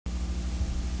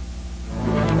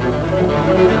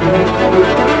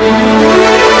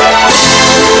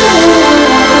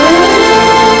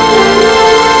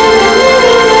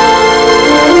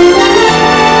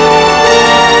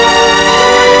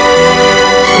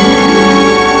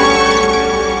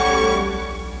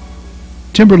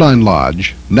Timberline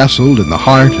Lodge, nestled in the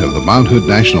heart of the Mount Hood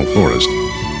National Forest,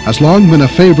 has long been a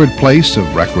favorite place of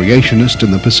recreationists in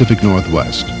the Pacific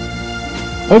Northwest.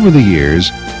 Over the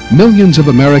years, millions of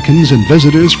Americans and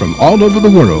visitors from all over the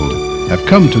world have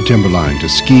come to Timberline to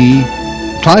ski,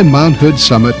 climb Mount Hood's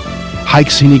summit,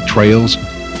 hike scenic trails,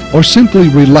 or simply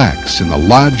relax in the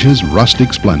lodge's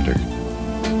rustic splendor.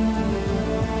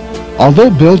 Although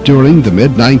built during the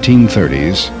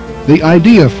mid-1930s, the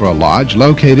idea for a lodge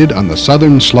located on the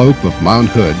southern slope of Mount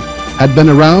Hood had been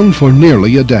around for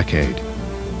nearly a decade.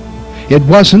 It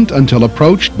wasn't until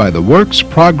approached by the Works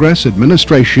Progress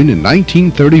Administration in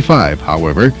 1935,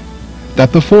 however,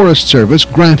 that the Forest Service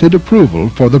granted approval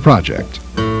for the project.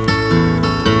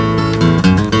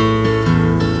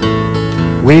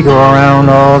 We go around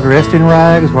all dressed in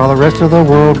rags while the rest of the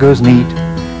world goes neat,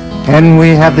 and we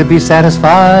have to be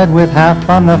satisfied with half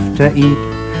enough to eat.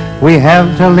 We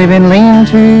have to live in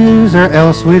lean-tos or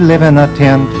else we live in a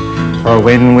tent, for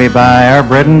when we buy our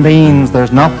bread and beans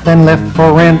there's nothing left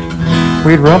for rent.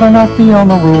 We'd rather not be on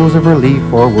the rolls of relief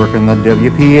or work in the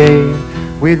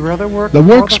WPA. We'd rather work. The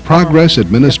Works Progress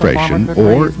Administration,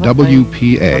 or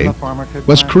WPA,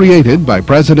 was created by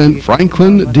President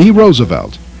Franklin D.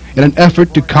 Roosevelt in an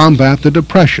effort to combat the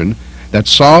Depression that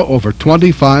saw over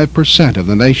 25% of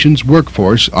the nation's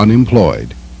workforce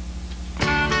unemployed.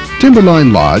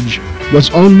 Timberline Lodge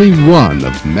was only one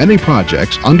of many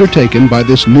projects undertaken by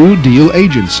this New Deal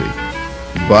agency,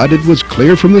 but it was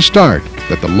clear from the start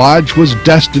that the lodge was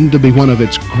destined to be one of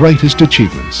its greatest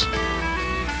achievements.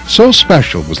 So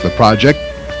special was the project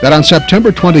that on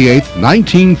September 28,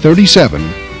 1937,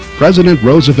 President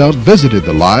Roosevelt visited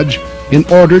the lodge in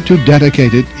order to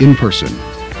dedicate it in person.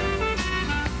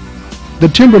 The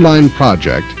Timberline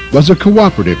project was a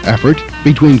cooperative effort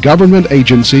between government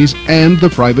agencies and the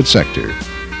private sector.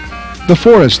 The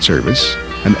Forest Service,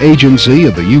 an agency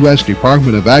of the U.S.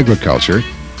 Department of Agriculture,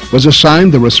 was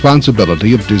assigned the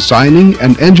responsibility of designing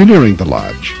and engineering the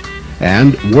lodge,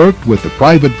 and worked with the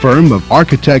private firm of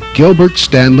architect Gilbert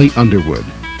Stanley Underwood.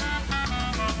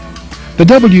 The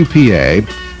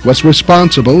WPA was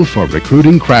responsible for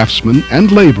recruiting craftsmen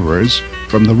and laborers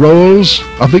from the rolls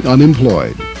of the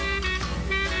unemployed.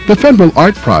 The Federal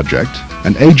Art Project,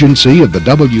 an agency of the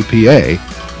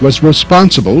WPA, was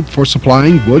responsible for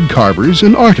supplying wood carvers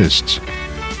and artists.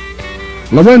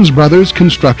 Lorenz Brothers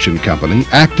Construction Company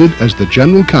acted as the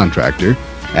general contractor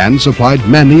and supplied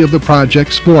many of the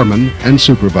project's foremen and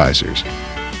supervisors.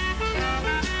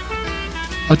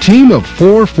 A team of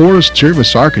 4 Forest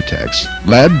Service architects,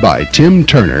 led by Tim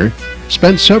Turner,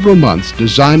 spent several months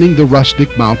designing the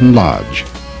rustic mountain lodge.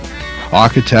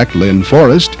 Architect Lynn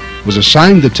Forrest was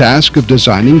assigned the task of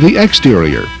designing the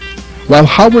exterior, while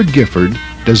Howard Gifford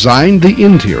designed the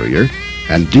interior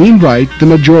and Dean Wright the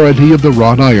majority of the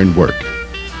wrought iron work.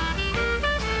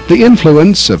 The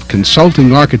influence of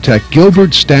consulting architect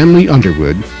Gilbert Stanley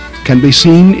Underwood can be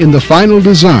seen in the final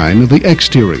design of the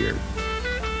exterior.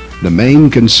 The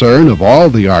main concern of all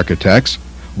the architects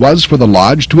was for the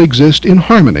lodge to exist in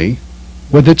harmony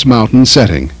with its mountain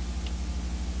setting.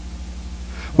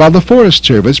 While the Forest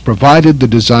Service provided the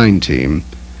design team,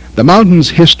 the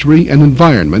mountain's history and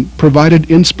environment provided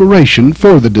inspiration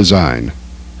for the design.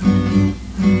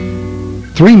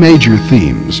 3 major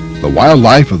themes, the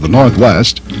wildlife of the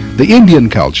Northwest, the Indian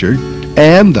culture,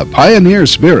 and the pioneer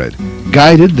spirit,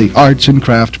 guided the arts and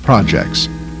craft projects.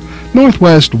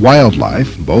 Northwest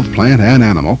wildlife, both plant and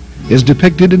animal, is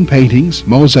depicted in paintings,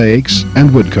 mosaics,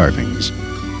 and wood carvings.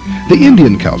 The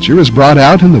Indian culture is brought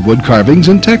out in the wood carvings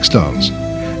and textiles,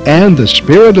 and the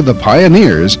spirit of the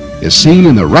pioneers is seen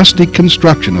in the rustic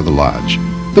construction of the lodge,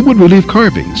 the wood relief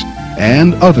carvings,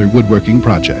 and other woodworking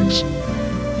projects.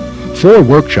 4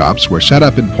 workshops were set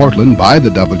up in Portland by the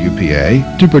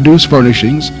WPA to produce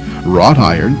furnishings, wrought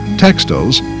iron,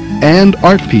 textiles, and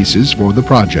art pieces for the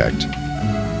project.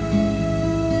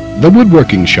 The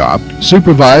woodworking shop,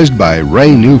 supervised by Ray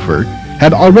Newfer,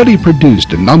 had already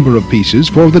produced a number of pieces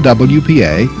for the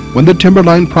WPA when the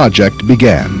Timberline project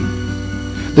began.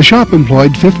 The shop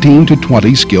employed 15 to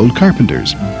 20 skilled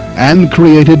carpenters and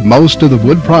created most of the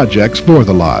wood projects for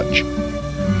the lodge.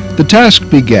 The task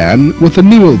began with the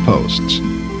newel posts.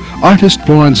 Artist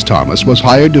Florence Thomas was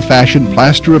hired to fashion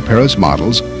plaster of Paris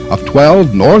models of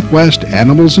 12 Northwest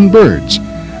animals and birds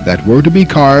that were to be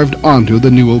carved onto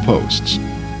the newel posts.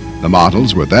 The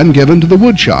models were then given to the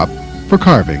wood shop for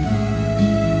carving.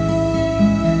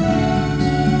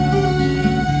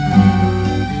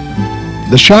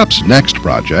 The shop's next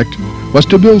project was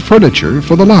to build furniture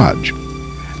for the lodge.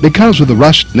 Because of the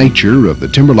rushed nature of the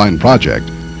Timberline project,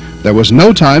 there was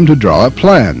no time to draw up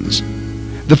plans.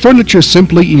 The furniture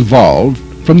simply evolved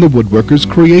from the woodworker's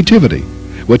creativity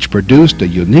which produced a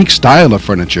unique style of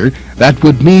furniture that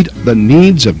would meet the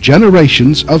needs of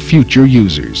generations of future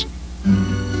users.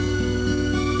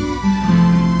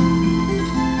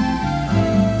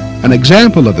 An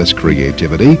example of this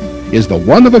creativity is the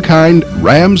one-of-a-kind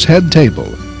ram's head table,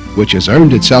 which has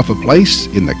earned itself a place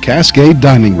in the Cascade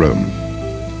dining room.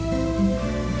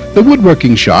 The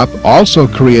woodworking shop also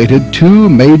created two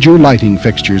major lighting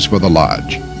fixtures for the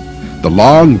lodge. The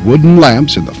long wooden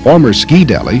lamps in the former ski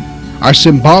deli are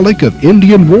symbolic of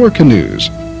Indian war canoes,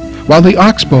 while the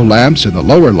oxbow lamps in the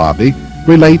lower lobby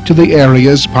relate to the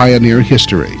area's pioneer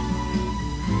history.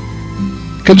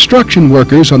 Construction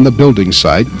workers on the building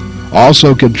site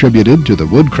also contributed to the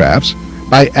woodcrafts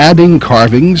by adding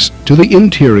carvings to the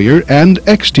interior and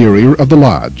exterior of the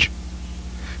lodge.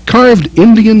 Carved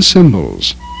Indian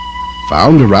symbols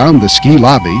found around the ski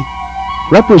lobby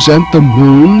represent the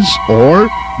moons or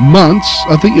months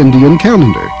of the Indian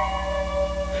calendar.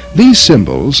 These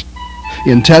symbols,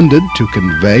 intended to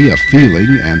convey a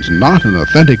feeling and not an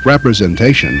authentic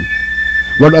representation,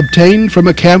 were obtained from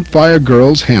a Campfire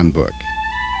Girl's handbook.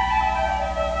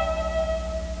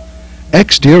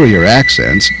 Exterior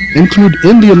accents include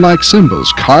Indian-like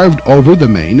symbols carved over the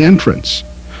main entrance,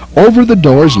 over the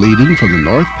doors leading from the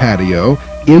north patio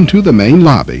into the main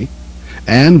lobby,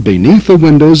 and beneath the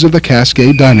windows of the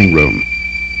Cascade dining room.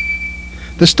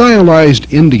 The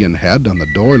stylized Indian head on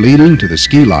the door leading to the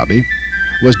ski lobby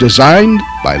was designed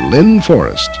by Lynn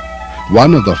Forrest,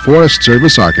 one of the Forest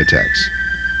Service architects.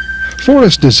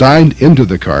 Forrest designed into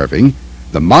the carving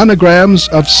the monograms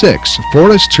of 6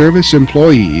 Forest Service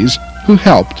employees who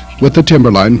helped with the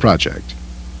Timberline project.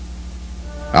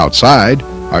 Outside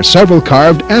are several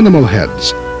carved animal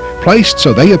heads, placed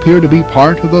so they appear to be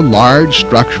part of the large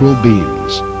structural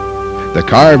beams. The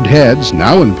carved heads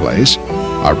now in place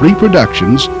are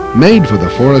reproductions made for the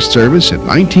Forest Service in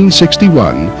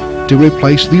 1961 to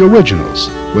replace the originals,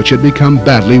 which had become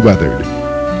badly weathered.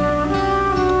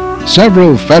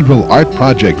 Several federal art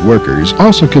project workers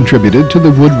also contributed to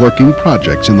the woodworking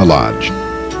projects in the lodge.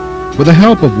 With the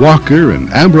help of Walker and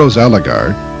Ambrose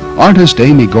Ellegar, artist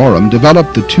Amy Gorham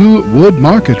developed the 2 wood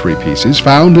marquetry pieces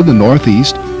found in the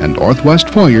northeast and northwest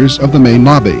foyers of the main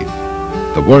lobby.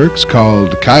 The works,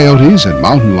 called Coyotes and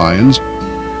Mountain Lions,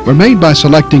 were made by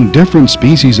selecting different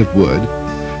species of wood,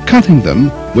 cutting them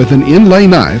with an inlay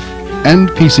knife,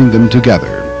 and piecing them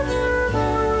together.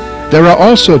 There are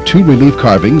also 2 relief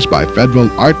carvings by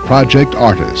federal art project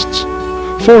artists: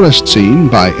 Forest Scene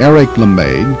by Eric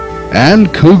LeMaid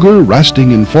and Cougar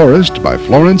Resting in Forest by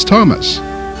Florence Thomas.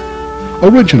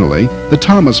 Originally, the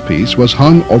Thomas piece was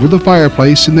hung over the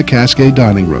fireplace in the Cascade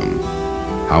dining room.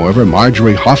 However,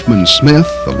 Marjorie Hoffman Smith,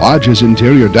 the lodge's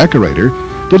interior decorator,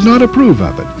 did not approve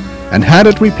of it and had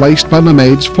it replaced by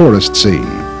LeMaid's Forest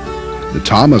Scene. The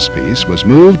Thomas piece was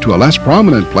moved to a less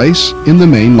prominent place in the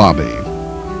main lobby.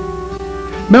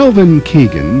 Melvin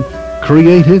Keegan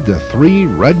created the 3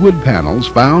 redwood panels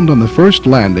found on the first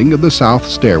landing of the south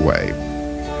stairway.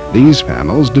 These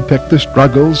panels depict the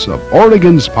struggles of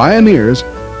Oregon's pioneers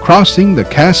crossing the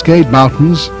Cascade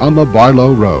Mountains on the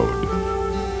Barlow Road.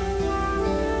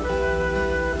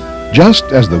 Just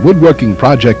as the woodworking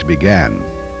project began,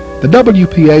 the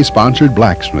WPA-sponsored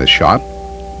blacksmith shop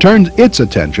turned its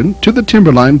attention to the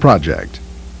Timberline project.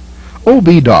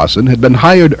 O.B. Dawson had been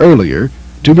hired earlier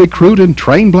to recruit and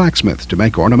train blacksmiths to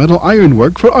make ornamental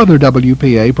ironwork for other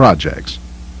WPA projects.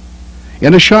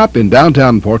 In a shop in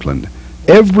downtown Portland,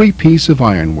 every piece of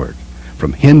ironwork,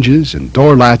 from hinges and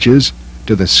door latches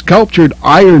to the sculptured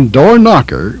iron door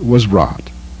knocker, was wrought.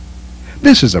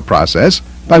 This is a process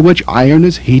by which iron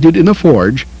is heated in a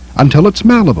forge until it's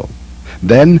malleable,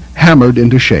 then hammered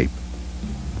into shape.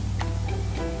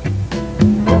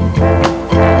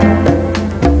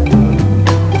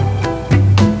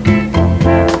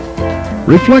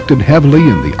 Reflected heavily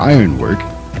in the ironwork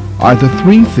are the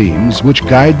 3 themes which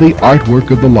guide the artwork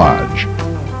of the lodge.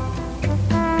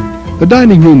 The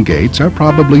dining room gates are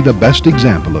probably the best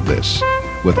example of this,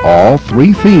 with all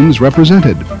 3 themes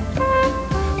represented.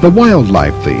 The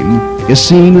wildlife theme is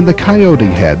seen in the coyote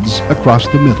heads across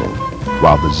the middle,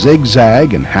 while the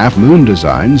zigzag and half-moon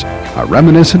designs are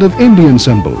reminiscent of Indian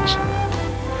symbols.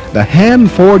 The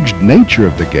hand-forged nature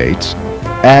of the gates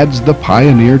adds the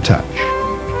pioneer touch.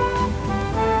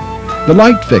 The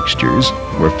light fixtures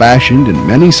were fashioned in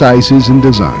many sizes and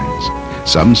designs,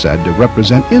 some said to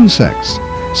represent insects,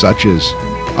 such as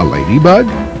a ladybug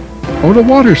or a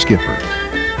water skipper.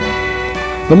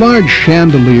 The large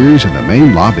chandeliers in the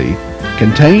main lobby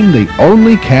contain the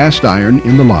only cast iron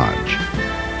in the lodge.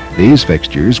 These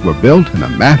fixtures were built in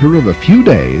a matter of a few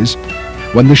days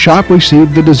when the shop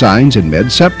received the designs in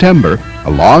mid-September,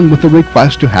 along with the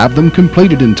request to have them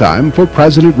completed in time for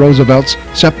President Roosevelt's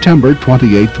September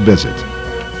 28th visit.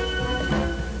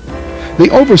 The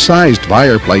oversized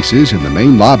fireplaces in the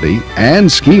main lobby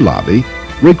and ski lobby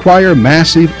require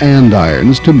massive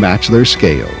andirons to match their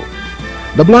scale.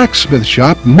 The blacksmith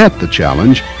shop met the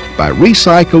challenge by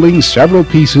recycling several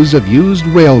pieces of used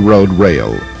railroad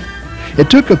rail. It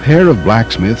took a pair of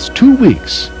blacksmiths 2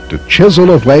 weeks to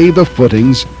chisel away the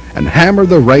footings and hammer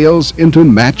the rails into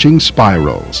matching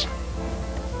spirals.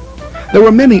 There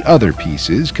were many other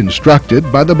pieces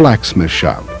constructed by the blacksmith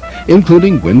shop,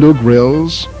 including window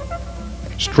grills,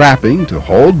 strapping to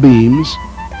hold beams,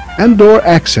 and door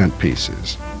accent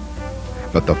pieces.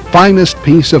 But the finest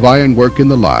piece of ironwork in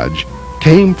the lodge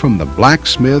came from the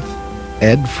blacksmith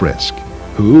Ed Frisk,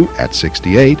 who, at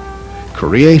 68,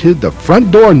 created the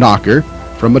front door knocker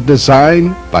from a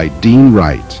design by Dean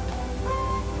Wright.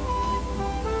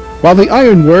 While the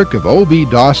ironwork of O.B.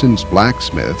 Dawson's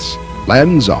blacksmiths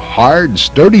lends a hard,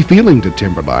 sturdy feeling to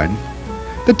Timberline,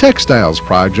 the textiles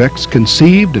projects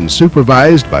conceived and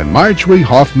supervised by Marjorie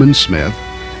Hoffman Smith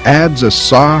adds a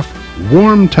soft,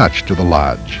 warm touch to the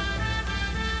lodge.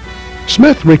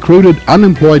 Smith recruited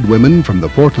unemployed women from the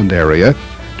Portland area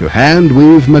to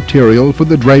hand-weave material for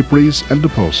the draperies and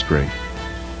upholstery.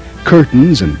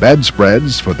 Curtains and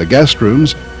bedspreads for the guest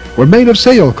rooms were made of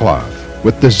sailcloth,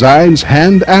 with designs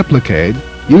hand-appliqued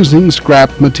using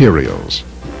scrap materials.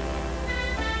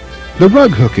 The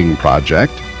rug hooking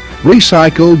project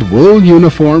recycled wool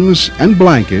uniforms and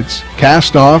blankets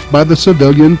cast off by the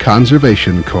Civilian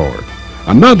Conservation Corps,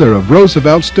 another of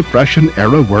Roosevelt's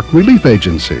Depression-era work relief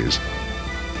agencies.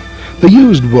 The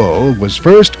used wool was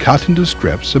first cut into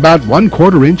strips about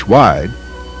 1/4 inch wide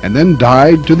and then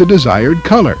dyed to the desired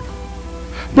color.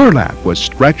 Burlap was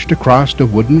stretched across a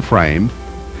wooden frame,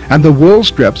 and the wool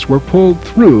strips were pulled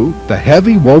through the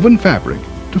heavy woven fabric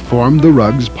to form the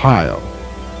rug's pile.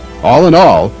 All in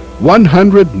all,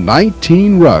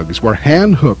 119 rugs were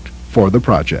hand-hooked for the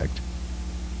project.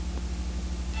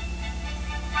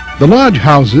 The lodge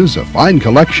houses a fine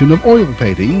collection of oil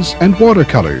paintings and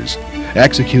watercolors,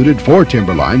 executed for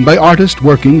Timberline by artists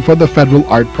working for the Federal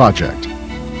Art Project.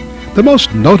 The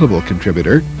most notable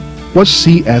contributor was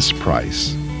C.S.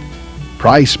 Price.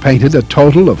 Price painted a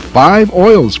total of 5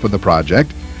 oils for the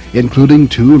project, including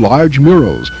 2 large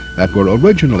murals that were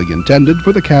originally intended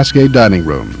for the Cascade Dining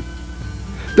Room.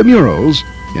 The murals,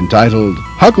 entitled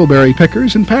Huckleberry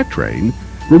Pickers and Pack Train,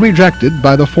 were rejected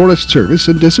by the Forest Service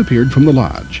and disappeared from the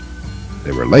lodge.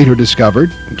 They were later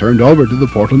discovered and turned over to the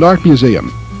Portland Art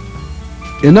Museum.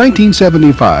 In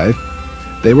 1975,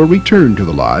 they were returned to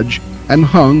the lodge and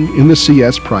hung in the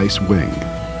C.S. Price wing.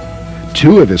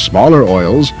 2 of his smaller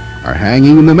oils are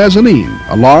hanging in the mezzanine,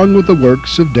 along with the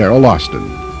works of Darrell Austin.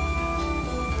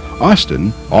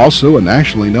 Austin, also a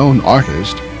nationally known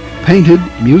artist, painted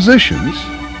musicians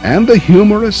and the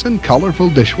humorous and colorful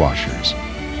dishwashers.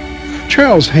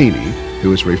 Charles Haney,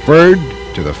 who is referred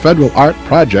to the Federal Art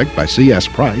Project by C.S.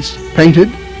 Price, painted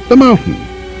The Mountain.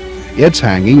 It's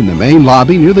hanging in the main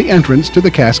lobby near the entrance to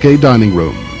the Cascade Dining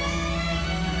Room.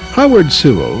 Howard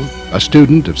Sewell, a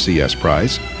student of C.S.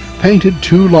 Price, painted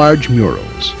 2 large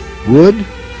murals, wood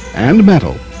and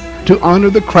metal, to honor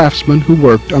the craftsmen who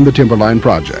worked on the Timberline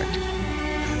project.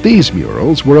 These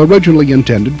murals were originally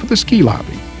intended for the ski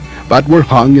lobby, but were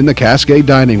hung in the Cascade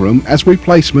Dining Room as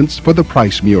replacements for the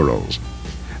Price murals.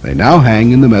 They now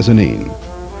hang in the mezzanine.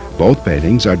 Both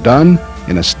paintings are done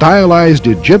in a stylized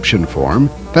Egyptian form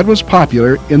that was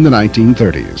popular in the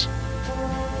 1930s.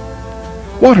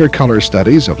 Watercolor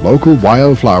studies of local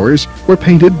wildflowers were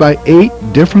painted by 8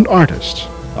 different artists,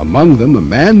 among them a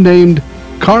man named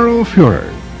Karl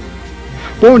Führer.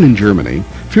 Born in Germany,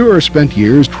 Führer spent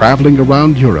years traveling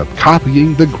around Europe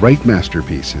copying the great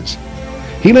masterpieces.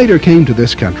 He later came to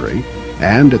this country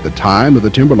and, at the time of the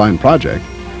Timberline project,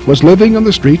 was living on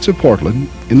the streets of Portland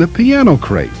in a piano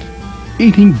crate,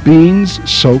 eating beans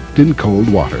soaked in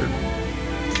cold water.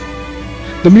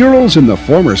 The murals in the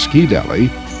former ski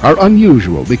deli are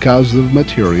unusual because of the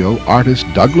material artist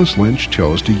Douglas Lynch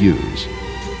chose to use.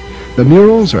 The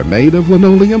murals are made of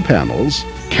linoleum panels,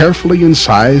 carefully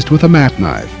incised with a mat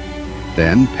knife,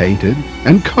 then painted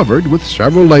and covered with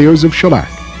several layers of shellac.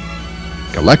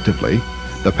 Collectively,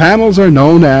 the panels are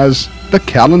known as the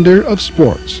Calendar of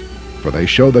Sports, for they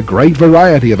show the great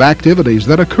variety of activities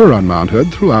that occur on Mount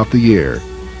Hood throughout the year.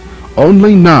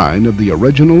 Only 9 of the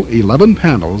original 11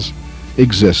 panels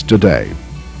exist today.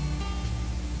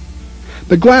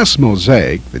 The glass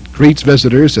mosaic that greets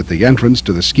visitors at the entrance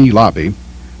to the ski lobby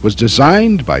was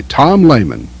designed by Tom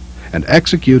Lehman and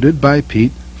executed by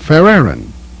Pete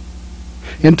Ferrerin.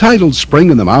 Entitled Spring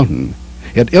in the Mountain,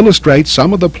 it illustrates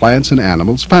some of the plants and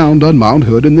animals found on Mount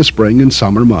Hood in the spring and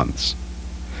summer months.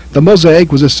 The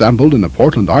mosaic was assembled in a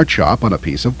Portland art shop on a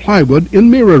piece of plywood in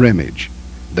mirror image,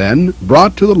 then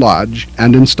brought to the lodge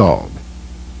and installed.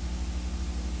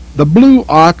 The Blue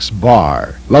Ox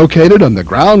Bar, located on the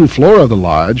ground floor of the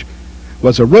lodge,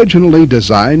 was originally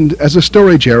designed as a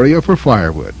storage area for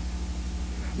firewood.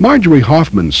 Marjorie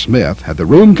Hoffman Smith had the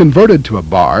room converted to a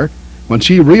bar when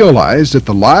she realized that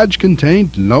the lodge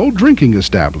contained no drinking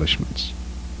establishments.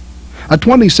 A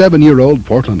 27-year-old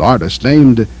Portland artist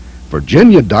named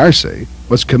Virginia Darcy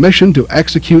was commissioned to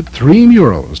execute 3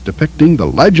 murals depicting the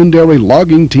legendary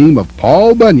logging team of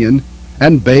Paul Bunyan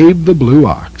and Babe the Blue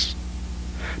Ox.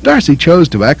 Darcy chose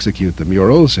to execute the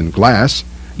murals in glass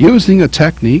using a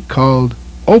technique called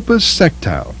opus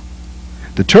sectile.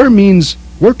 The term means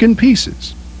work in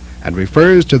pieces and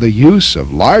refers to the use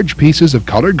of large pieces of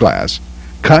colored glass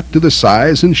cut to the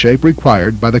size and shape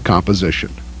required by the composition.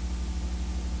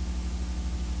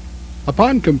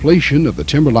 Upon completion of the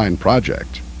Timberline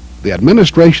project, the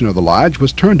administration of the lodge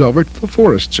was turned over to the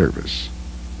Forest Service.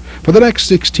 For the next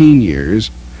 16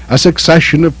 years, a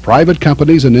succession of private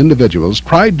companies and individuals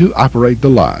tried to operate the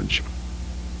lodge.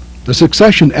 The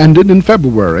succession ended in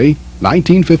February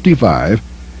 1955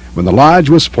 when the lodge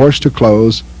was forced to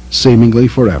close seemingly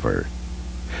forever.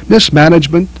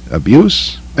 Mismanagement,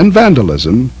 abuse, and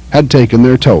vandalism had taken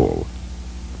their toll.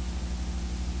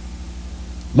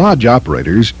 Lodge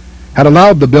operators had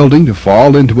allowed the building to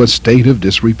fall into a state of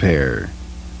disrepair.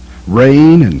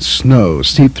 Rain and snow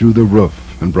seeped through the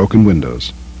roof and broken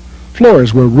windows.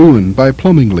 Floors were ruined by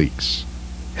plumbing leaks.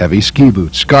 Heavy ski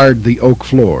boots scarred the oak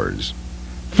floors.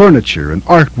 Furniture and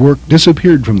artwork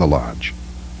disappeared from the lodge.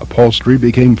 Upholstery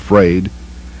became frayed,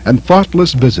 and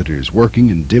thoughtless visitors working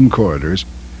in dim corridors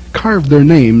carved their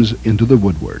names into the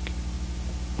woodwork.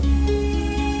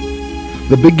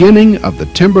 The beginning of the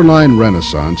Timberline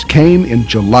Renaissance came in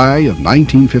July of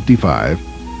 1955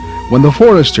 when the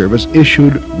Forest Service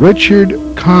issued Richard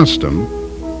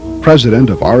Costam, president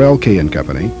of R.L.K. &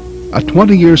 Company, a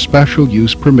 20-year special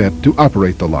use permit to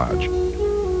operate the lodge.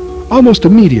 Almost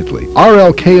immediately,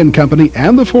 R.L.K. & Company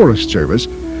and the Forest Service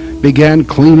began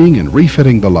cleaning and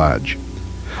refitting the lodge.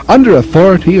 Under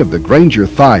authority of the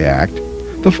Granger-Thye Act,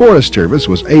 the Forest Service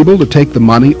was able to take the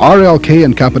money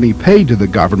R.L.K. & Company paid to the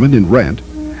government in rent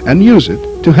and use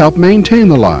it to help maintain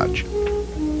the lodge.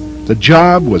 The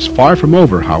job was far from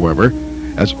over, however,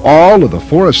 as all of the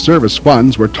Forest Service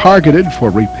funds were targeted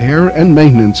for repair and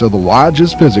maintenance of the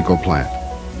lodge's physical plant.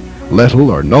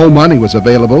 Little or no money was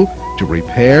available to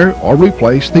repair or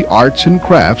replace the arts and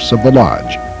crafts of the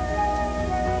lodge.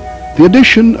 The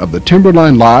addition of the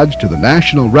Timberline Lodge to the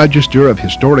National Register of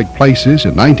Historic Places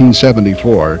in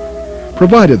 1974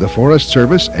 provided the Forest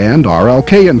Service and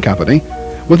R.L.K. & Company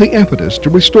with the impetus to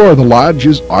restore the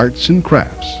lodge's arts and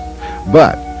crafts,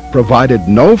 but provided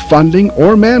no funding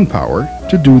or manpower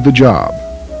to do the job.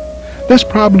 This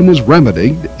problem was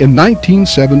remedied in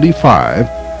 1975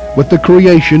 with the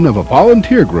creation of a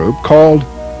volunteer group called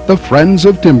the Friends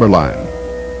of Timberline.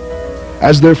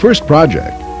 As their first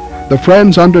project, the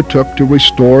Friends undertook to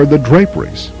restore the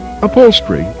draperies,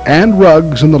 upholstery, and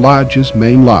rugs in the lodge's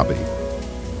main lobby.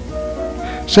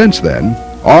 Since then,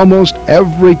 almost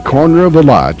every corner of the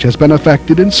lodge has been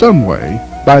affected in some way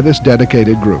by this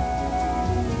dedicated group.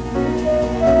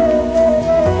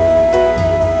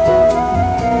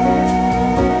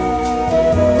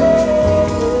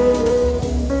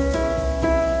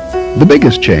 The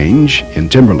biggest change in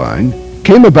Timberline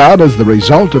came about as the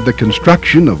result of the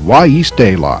construction of Wy'east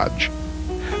Day Lodge.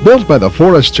 Built by the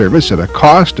Forest Service at a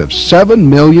cost of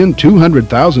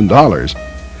 $7,200,000,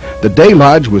 the Day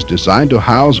Lodge was designed to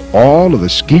house all of the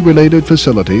ski-related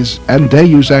facilities and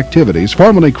day-use activities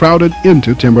formerly crowded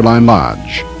into Timberline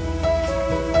Lodge.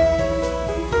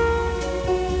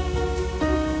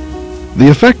 The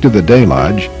effect of the Day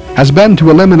Lodge has been to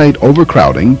eliminate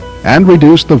overcrowding and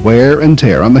reduce the wear and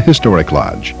tear on the historic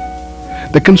lodge.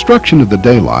 The construction of the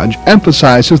Day Lodge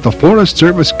emphasizes the Forest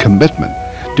Service commitment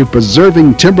to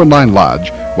preserving Timberline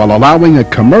Lodge while allowing a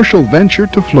commercial venture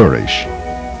to flourish.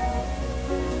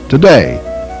 Today,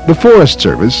 the Forest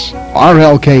Service,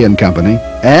 R.L.K. & Company,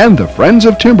 and the Friends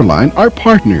of Timberline are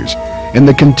partners in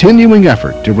the continuing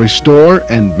effort to restore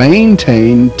and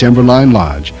maintain Timberline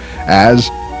Lodge as,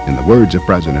 in the words of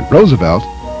President Roosevelt,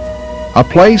 a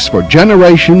place for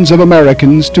generations of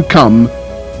Americans to come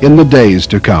in the days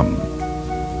to come.